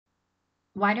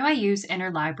Why do I use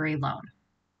Interlibrary Loan?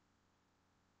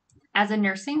 As a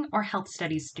nursing or health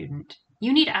studies student,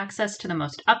 you need access to the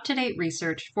most up-to-date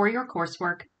research for your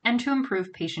coursework and to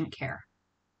improve patient care.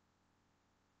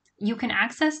 You can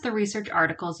access the research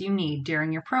articles you need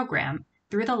during your program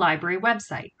through the library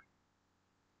website.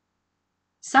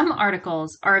 Some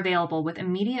articles are available with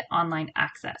immediate online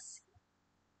access.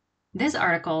 This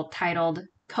article, titled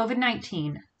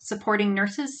COVID-19, Supporting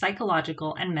Nurses'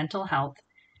 Psychological and Mental Health,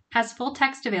 has full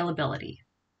text availability.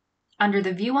 Under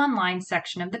the View Online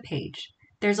section of the page,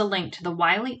 there's a link to the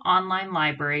Wiley Online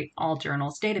Library All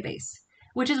Journals database,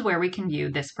 which is where we can view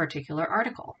this particular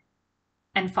article.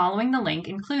 And following the link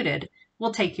included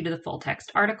will take you to the full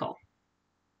text article.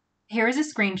 Here is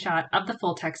a screenshot of the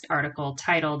full text article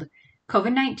titled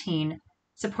COVID-19,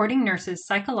 Supporting Nurses'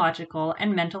 Psychological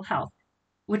and Mental Health,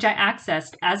 which I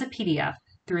accessed as a PDF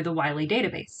through the Wiley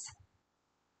database.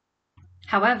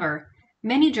 However,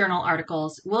 many journal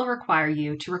articles will require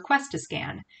you to request a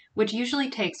scan, which usually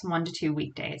takes 1 to 2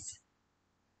 weekdays.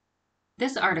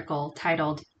 This article,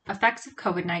 titled Effects of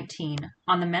COVID-19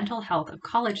 on the Mental Health of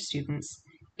College Students,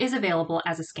 is available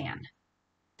as a scan.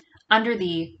 Under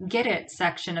the Get It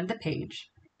section of the page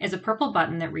is a purple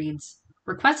button that reads,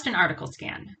 Request an article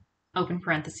scan, open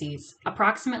parentheses,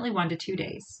 approximately 1 to 2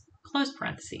 days, close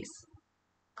parentheses.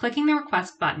 Clicking the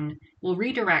Request button will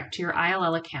redirect to your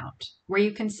ILL account, where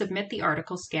you can submit the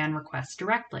article scan request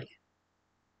directly.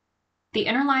 The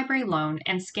Interlibrary Loan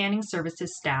and Scanning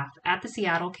Services staff at the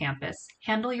Seattle campus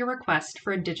handle your request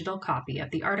for a digital copy of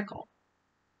the article.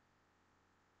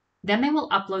 Then they will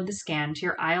upload the scan to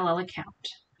your ILL account,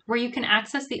 where you can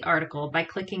access the article by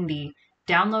clicking the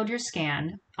Download Your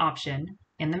Scan option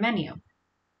in the menu.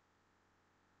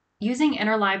 Using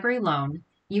Interlibrary Loan,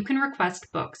 you can request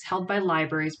books held by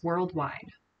libraries worldwide.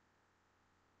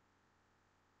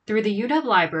 Through the UW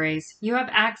libraries, you have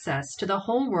access to the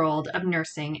whole world of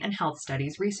nursing and health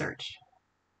studies research.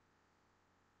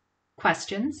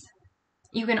 Questions?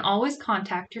 You can always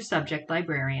contact your subject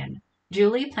librarian,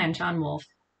 Julie Planchon-Wolf,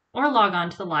 or log on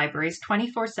to the library's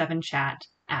 24/7 chat,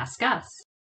 Ask Us.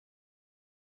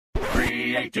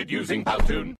 Created using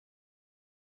Powtoon.